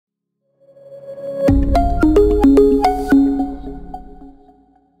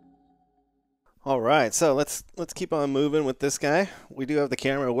right, so let's keep on moving with this guy. We do have the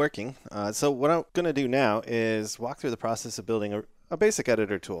camera working. So what I'm going to do now is walk through the process of building a basic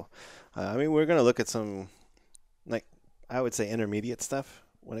editor tool. I mean, we're going to look at some, like, I would say intermediate stuff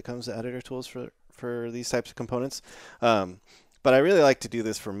when it comes to editor tools for these types of components. But I really like to do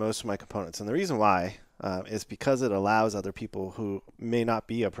this for most of my components. And the reason why is because it allows other people who may not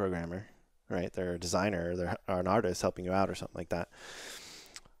be a programmer, right? They're a designer, or they're an artist helping you out or something like that.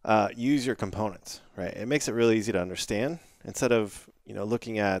 Use your components, right? It makes it really easy to understand instead of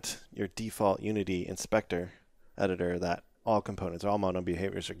looking at your default Unity inspector editor that all components, all model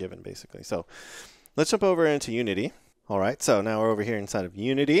behaviors are given basically. So let's jump over into Unity. All right, so now we're over here inside of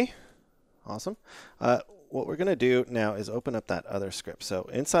Unity. Awesome. What we're going to do now is open up that other script. So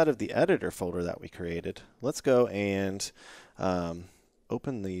inside of the editor folder that we created, let's go and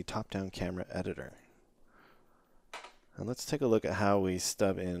open the top-down camera editor. And let's take a look at how we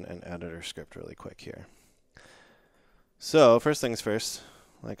stub in an editor script really quick here. So first things first,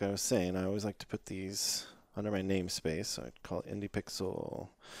 like I was saying, I always like to put these under my namespace. So I'd call it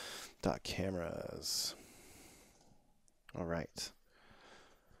indepixel.cameras. All right.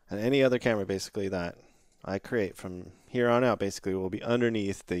 And any other camera basically that I create from here on out basically will be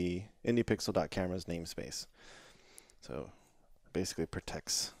underneath the indepixel.cameras namespace. So it basically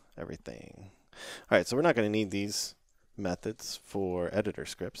protects everything. All right, so we're not going to need these methods for editor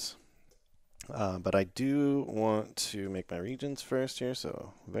scripts. But I do want to make my regions first here.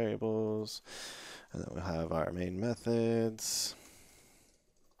 So variables, and then we'll have our main methods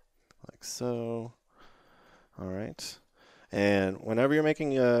like so. All right. And whenever you're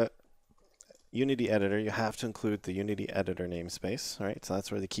making a Unity editor, you have to include the Unity editor namespace, right? So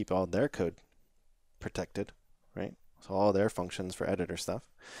that's where they keep all their code protected, right? So all their functions for editor stuff.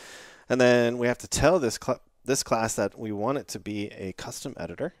 And then we have to tell this class that we want it to be a custom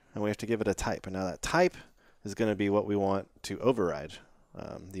editor, and we have to give it a type. And now that type is going to be what we want to override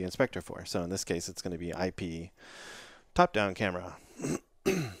the inspector for. So in this case, it's going to be IP top-down camera.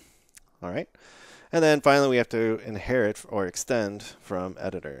 All right. And then finally, we have to inherit or extend from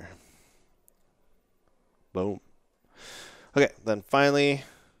editor. Boom. Okay, then finally,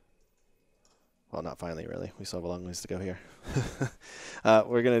 well, not finally, really. We still have a long ways to go here.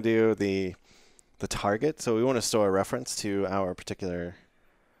 We're going to do the target. So we want to store a reference to our particular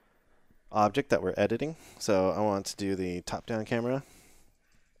object that we're editing. So I want to do the top-down camera,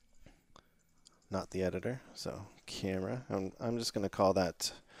 not the editor. So camera. I'm just going to call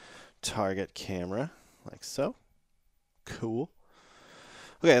that target camera, like so. Cool.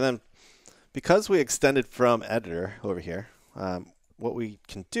 Okay, and then because we extended from editor over here, what we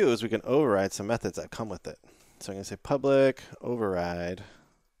can do is we can override some methods that come with it. So I'm going to say public override,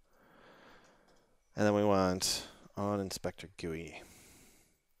 and then we want on inspector GUI.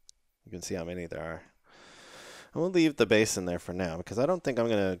 You can see how many there are. And we'll leave the base in there for now because I don't think I'm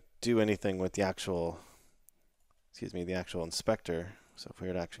going to do anything with the actual, the actual inspector. So if we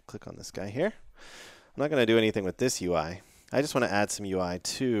were to actually click on this guy here, I'm not going to do anything with this UI. I just want to add some UI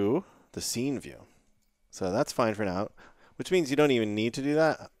to the scene view. So that's fine for now, which means you don't even need to do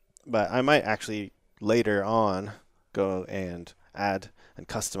that. But I might actually later on go and add and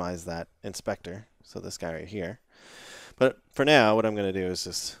customize that inspector. So this guy right here. But for now, what I'm going to do is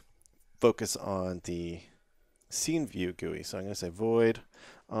just focus on the scene view GUI. So I'm going to say void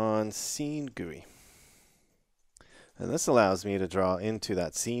on scene GUI. And this allows me to draw into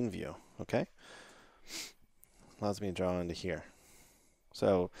that scene view, okay? Allows me to draw into here.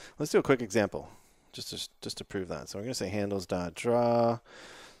 So let's do a quick example, just to prove that. So we're going to say handles.draw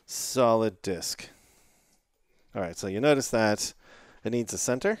solid disk. All right, so you notice that it needs a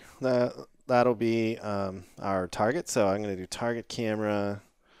center. That'll be our target. So I'm going to do target camera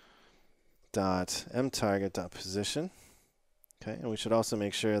dot mtarget dot position. Okay, and we should also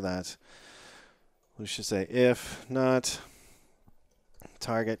make sure that we should say if not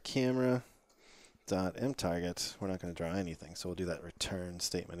target camera dot mtarget. We're not going to draw anything, so we'll do that return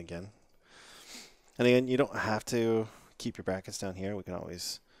statement again. And again, you don't have to keep your brackets down here. You can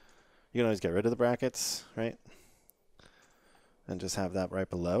always get rid of the brackets, right? And just have that right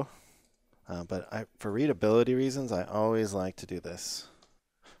below. But for readability reasons, I always like to do this.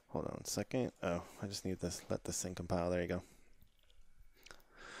 Hold on a second. Oh, I just need this. Let this thing compile. There you go.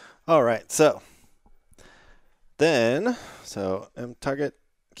 All right. So then, target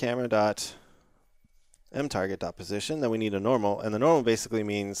camera dot mtarget dot position. Then we need a normal, and the normal basically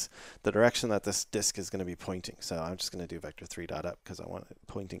means the direction that this disk is going to be pointing. So I'm just going to do vector3 dot up because I want it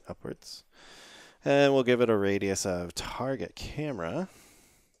pointing upwards. And we'll give it a radius of target camera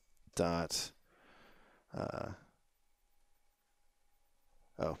dot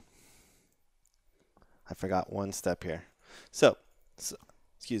I forgot one step here. So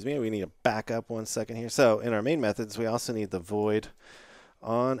excuse me, we need to back up 1 second here. So in our main methods, we also need the void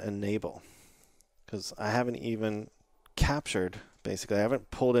on enable, because I haven't even captured, basically, I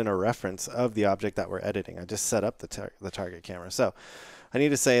haven't pulled in a reference of the object that we're editing. I just set up the target camera. So I need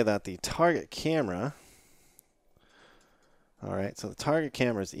to say that the target camera, all right, so the target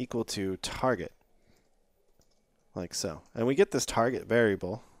camera is equal to target, like so. And we get this target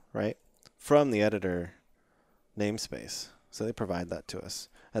variable, right, from the editor namespace. So they provide that to us.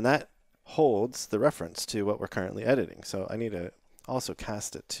 And that holds the reference to what we're currently editing. So I need to also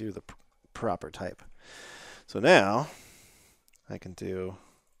cast it to the proper type. So now I can do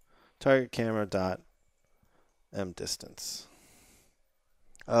target camera dot mDistance.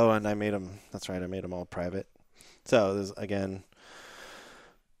 Oh, and I made them, that's right, I made them all private. So this is, again,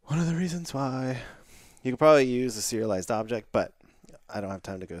 one of the reasons why you could probably use a serialized object, but I don't have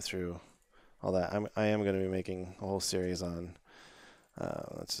time to go through all that. I am going to be making a whole series on,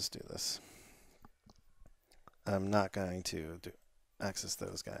 let's just do this. I'm not going to access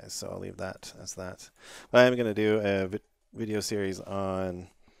those guys, so I'll leave that as that. But I am going to do a video series on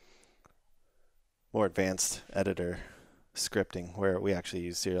more advanced editor scripting, where we actually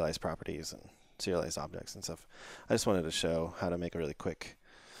use serialized properties and serialized objects and stuff. I just wanted to show how to make a really quick.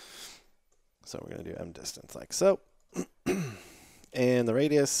 So we're going to do mDistance like so. And the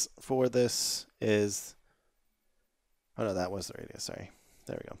radius for this is, oh no, that was the radius, sorry.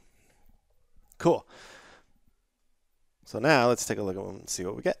 There we go. Cool. So now let's take a look at them and see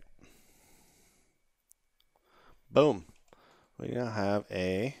what we get. Boom. We now have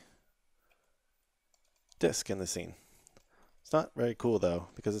a disk in the scene. It's not very cool though,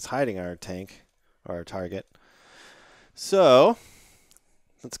 because it's hiding our tank or our target. So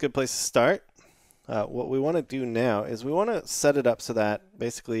that's a good place to start. What we want to do now is we want to set it up so that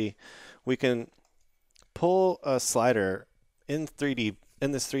basically we can pull a slider in 3D,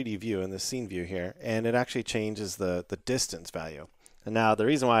 in this 3D view, in this scene view here, and it actually changes the distance value. And now the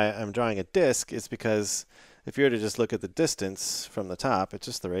reason why I'm drawing a disk is because if you were to just look at the distance from the top, it's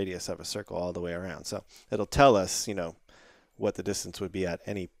just the radius of a circle all the way around. So it'll tell us, you know, what the distance would be at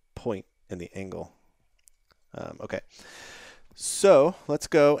any point in the angle. Okay. So let's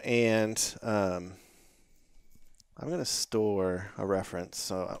go and I'm going to store a reference.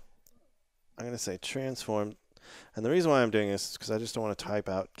 So I'm going to say transform. And the reason why I'm doing this is because I just don't want to type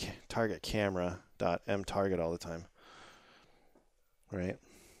out target camera.mTarget all the time. Right?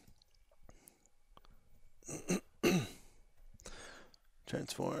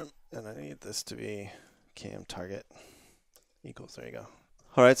 Transform. And I need this to be cam target equals. There you go.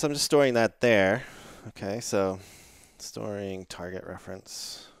 All right, so I'm just storing that there. Okay, so storing target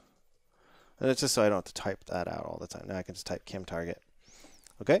reference. And it's just so I don't have to type that out all the time. Now I can just type cam target.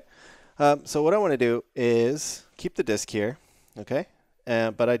 Okay, so what I want to do is keep the disk here. Okay,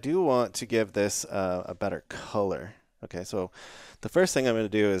 but I do want to give this a better color. Okay, so the first thing I'm going to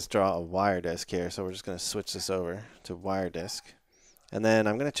do is draw a wire disk here. So we're just going to switch this over to wire disk. And then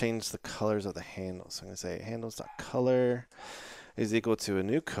I'm going to change the colors of the handles. So I'm going to say handles.color is equal to a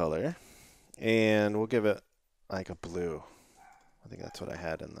new color. And we'll give it like a blue. I think that's what I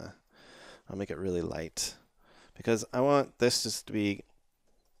had in the... I'll make it really light. Because I want this just to be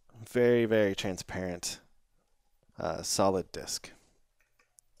very, very transparent solid disk.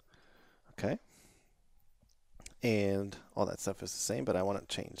 Okay. And all that stuff is the same, but I want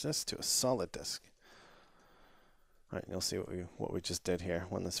to change this to a solid disk. All right, you'll see what we just did here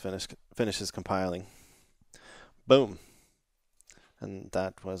when this finishes compiling. Boom. And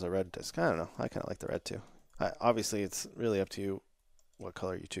that was a red disk. I don't know. I kind of like the red too. Obviously, it's really up to you what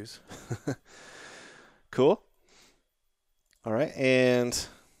color you choose. Cool. All right, and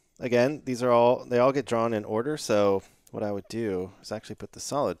again, they all get drawn in order. So what I would do is actually put the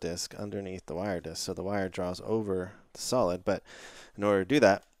solid disk underneath the wire disk, so the wire draws over the solid. But in order to do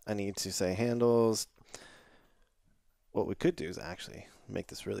that, I need to say handles. What we could do is actually make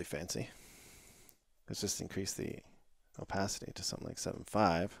this really fancy. Let's just increase the opacity to something like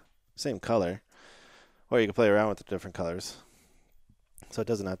 7.5. Same color. Or you can play around with the different colors. So it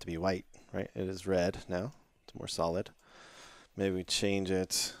doesn't have to be white, right? It is red now. It's more solid. Maybe we change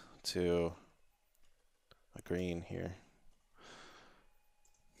it to a green here.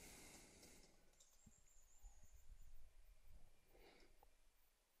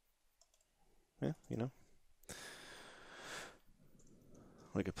 Yeah, you know.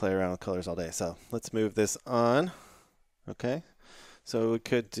 We could play around with colors all day. So let's move this on. Okay. So we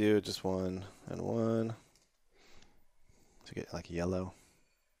could do just 1 and 1 to get like yellow.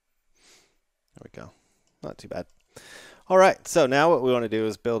 There we go. Not too bad. All right, so now what we want to do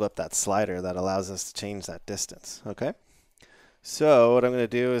is build up that slider that allows us to change that distance, okay? So what I'm going to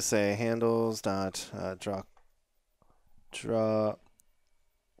do is say handles dot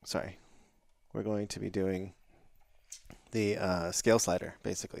sorry, we're going to be doing the scale slider,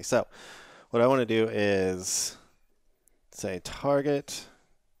 basically. So what I want to do is say target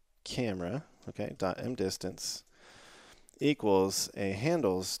camera, okay, dot mDistance equals a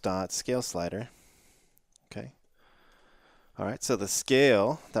handles dot scale slider, okay. All right, so the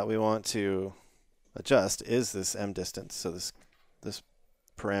scale that we want to adjust is this mDistance. So this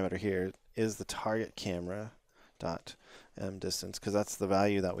parameter here is the target camera dot mDistance because that's the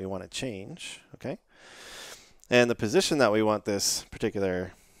value that we want to change, okay. And the position that we want this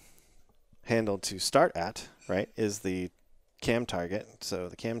particular handle to start at, right, is the cam target. So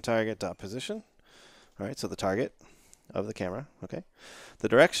the cam target dot position. All right, so the target of the camera, okay. The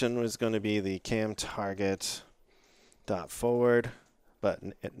direction was going to be the cam target dot forward, but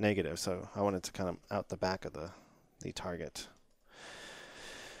negative. So I wanted to kind of out the back of the target.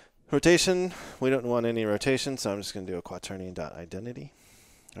 Rotation, we don't want any rotation, so I'm just going to do a quaternion dot identity.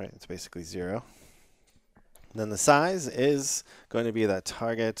 All right, it's basically 0. Then the size is going to be that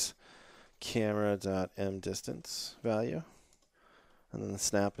target camera dot mDistance value. And then the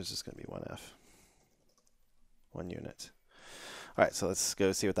snap is just going to be 1f, 1 unit. All right, so let's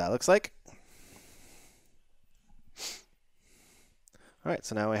go see what that looks like. All right,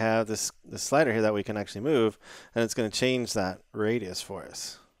 so now we have this slider here that we can actually move, and it's going to change that radius for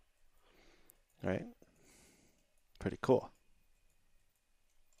us. All right, pretty cool.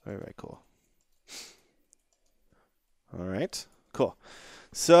 Very, very cool. All right, cool.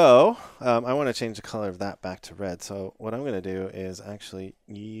 So I want to change the color of that back to red. So what I'm going to do is actually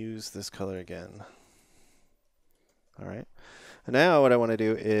use this color again. All right. And now what I want to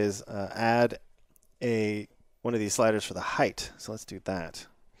do is add one of these sliders for the height. So let's do that.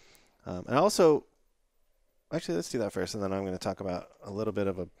 And also, actually, let's do that first, and then I'm going to talk about a little bit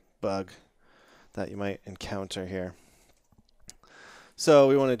of a bug that you might encounter here. So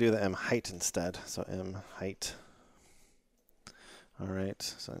we want to do the m height instead. So m height. All right,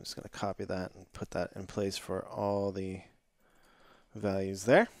 so I'm just going to copy that and put that in place for all the values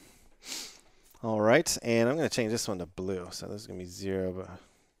there. All right, and I'm going to change this one to blue. So this is going to be 0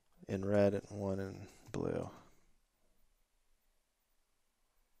 in red and 1 in blue.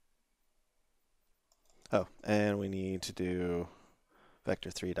 Oh, and we need to do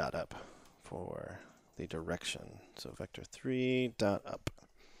vector3 dot up for the direction. So vector3 dot up,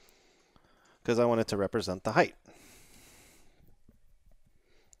 because I want it to represent the height.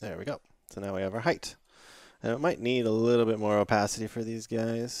 There we go. So now we have our height. And it might need a little bit more opacity for these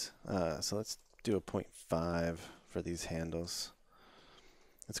guys. So let's do a 0.5 for these handles.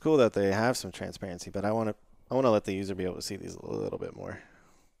 It's cool that they have some transparency, but I want to let the user be able to see these a little bit more.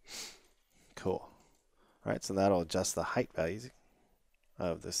 Cool. All right, so that'll adjust the height values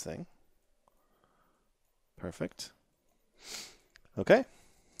of this thing. Perfect. Okay,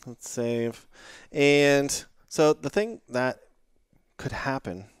 let's save. And so the thing that could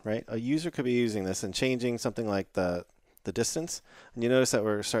happen, right? A user could be using this and changing something like the distance, and you notice that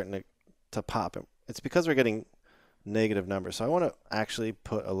we're starting to pop. It's because we're getting negative numbers. So I want to actually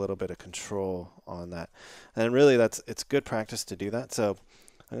put a little bit of control on that, and really it's good practice to do that. So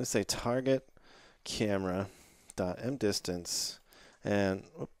I'm going to say target camera dot mDistance, and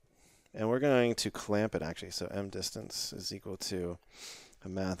we're going to clamp it actually. So mDistance is equal to a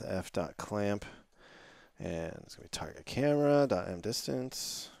mathf dot clamp. And it's going to be target camera dot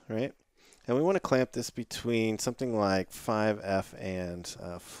mDistance, right? And we want to clamp this between something like 5f and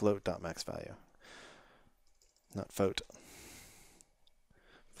float dot max value. Not float.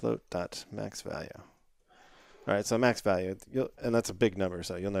 Float dot max value. All right, so max value, and that's a big number,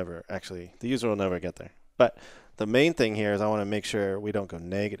 so you'll never actually, the user will never get there. But the main thing here is I want to make sure we don't go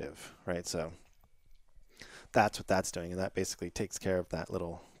negative, right? So that's what that's doing, and that basically takes care of that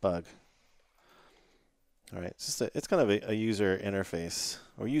little bug. All right, it's kind of a user interface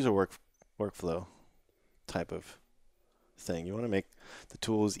or user workflow type of thing. You want to make the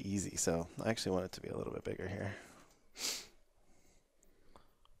tools easy, so I actually want it to be a little bit bigger here.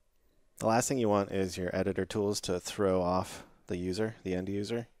 The last thing you want is your editor tools to throw off the user, the end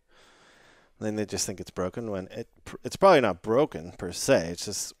user. Then they just think it's broken when it's probably not broken per se. It's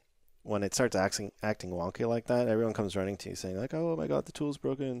just when it starts acting wonky like that, everyone comes running to you saying like, "Oh my God, the tool's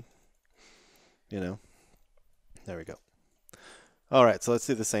broken," you know. There we go. All right, so let's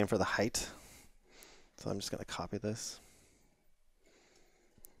do the same for the height. So I'm just going to copy this.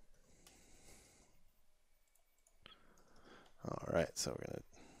 All right, so we're going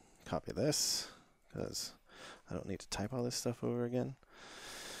to copy this because I don't need to type all this stuff over again.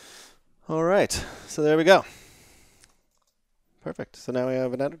 All right, so there we go. Perfect. So now we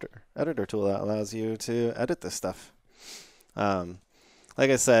have an editor tool that allows you to edit this stuff. Like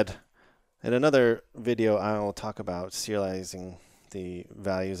I said, in another video, I'll talk about serializing the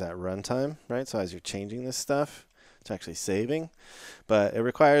values at runtime, right? So as you're changing this stuff, it's actually saving. But it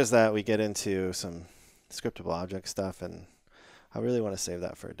requires that we get into some scriptable object stuff, and I really want to save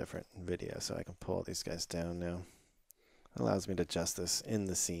that for a different video, so I can pull these guys down now. It allows me to adjust this in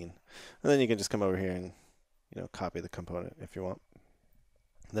the scene. And then you can just come over here and copy the component if you want.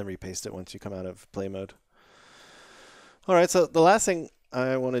 And then repaste it once you come out of play mode. All right, so the last thing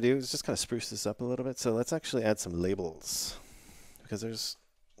I want to do is just kind of spruce this up a little bit. So let's actually add some labels, because there's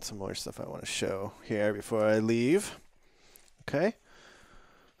some more stuff I want to show here before I leave. Okay,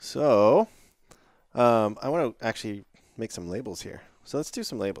 so I want to actually make some labels here. So let's do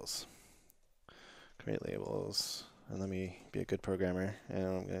some labels. Create labels, and let me be a good programmer, and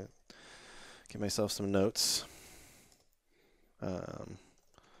I'm going to give myself some notes.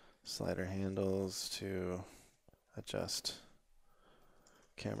 Slider handles to adjust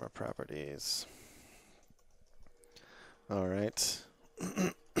camera properties. All right.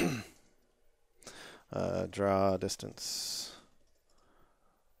 Draw distance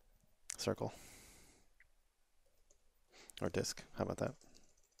circle or disk. How about that?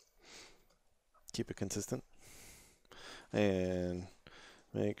 Keep it consistent. And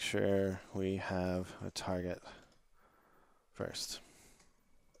make sure we have a target first.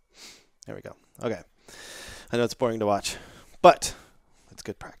 There we go. Okay. I know it's boring to watch, but it's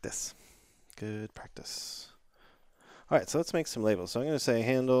good practice. Good practice. All right, so let's make some labels. So I'm going to say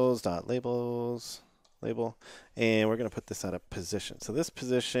handles.labels, label, and we're going to put this at a position. So this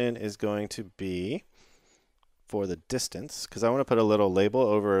position is going to be for the distance, because I want to put a little label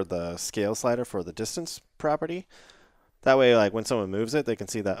over the scale slider for the distance property. That way, like when someone moves it, they can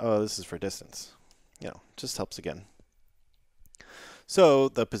see that, oh, this is for distance. Just helps again. So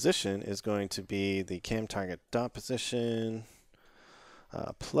the position is going to be the cam target dot position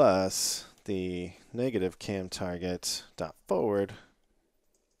plus the negative cam target dot forward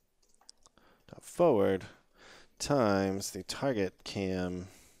times the target cam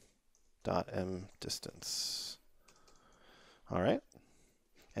dot m distance. All right,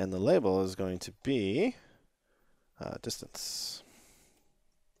 and the label is going to be distance,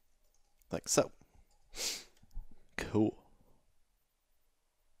 like so. Cool.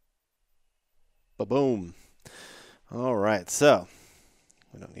 Ba-boom. All right, so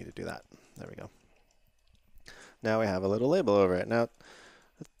we don't need to do that. There we go. Now we have a little label over it. Now,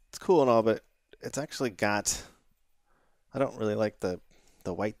 it's cool and all, but it's actually got, I don't really like the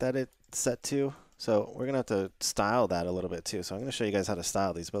white that it's set to. So we're going to have to style that a little bit too. So I'm going to show you guys how to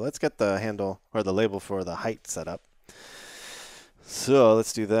style these. But let's get the handle or the label for the height set up. So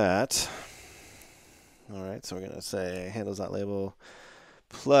let's do that. All right, so we're going to say handles.label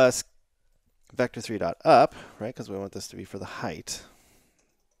plus vector3.up, right, because we want this to be for the height.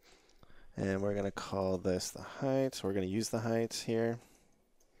 And we're going to call this the height. So we're going to use the height here.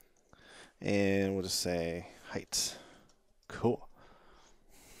 And we'll just say height. Cool.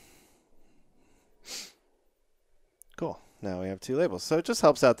 Cool. Now we have two labels. So it just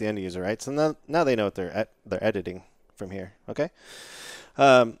helps out the end user, right? So now they know what they're editing from here. Okay.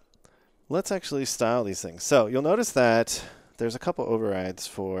 Let's actually style these things. So you'll notice that there's a couple overrides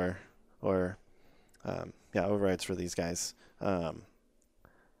for, overrides for these guys.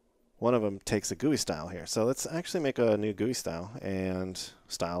 One of them takes a GUI style here. So let's actually make a new GUI style and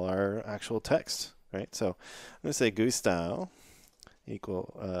style our actual text, right? So I'm going to say GUI style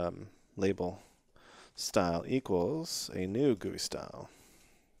equal label style equals a new GUI style.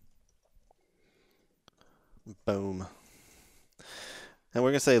 Boom. And we're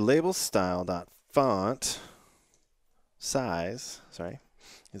going to say label style dot font size,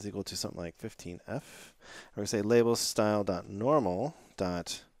 is equal to something like 15F. We're going to say label style dot normal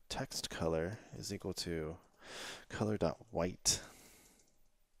dot text color is equal to color dot white.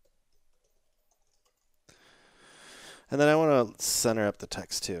 And then I want to center up the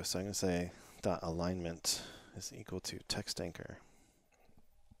text too. So I'm going to say dot alignment is equal to text anchor.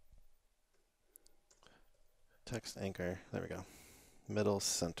 Text anchor, there we go. Middle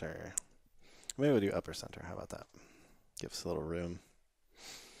center. Maybe we'll do upper center. How about that? Give us a little room.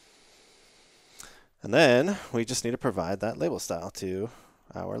 And then we just need to provide that label style to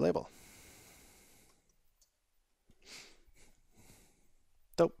our label.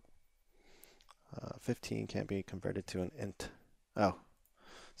 Dope. 15 can't be converted to an int. Oh,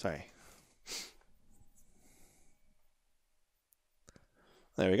 sorry.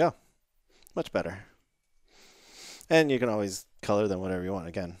 There we go. Much better. And you can always color them whatever you want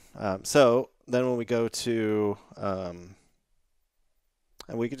again. So then when we go to, and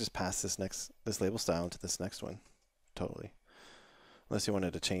we could just pass this label style into this next one, totally. Unless you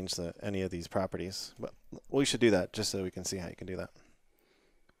wanted to change any of these properties. But we should do that just so we can see how you can do that.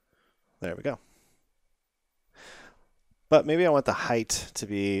 There we go. But maybe I want the height to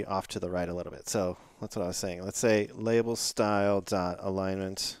be off to the right a little bit. So that's what I was saying. Let's say label style dot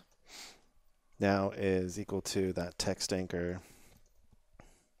alignment now is equal to that text anchor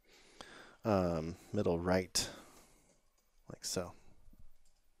middle right, like so.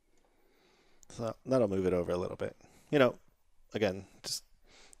 So that'll move it over a little bit. You know, again, just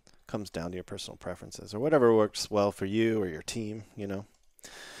comes down to your personal preferences or whatever works well for you or your team, you know.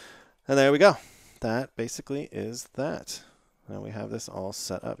 And there we go. That basically is that. Now we have this all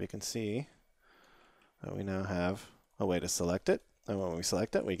set up. You can see that we now have a way to select it. And when we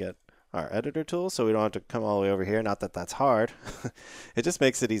select it, we get our editor tool, so we don't have to come all the way over here. Not that that's hard. It just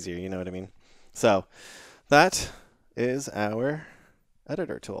makes it easier, you know what I mean? So that is our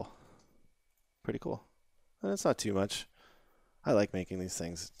editor tool. Pretty cool. And it's not too much. I like making these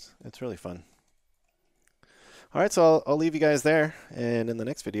things. It's really fun. All right, so I'll leave you guys there. And in the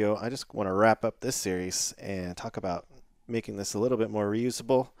next video, I just want to wrap up this series and talk about making this a little bit more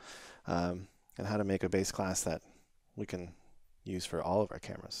reusable and how to make a base class that we can use for all of our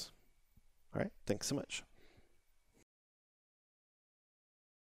cameras. All right, thanks so much.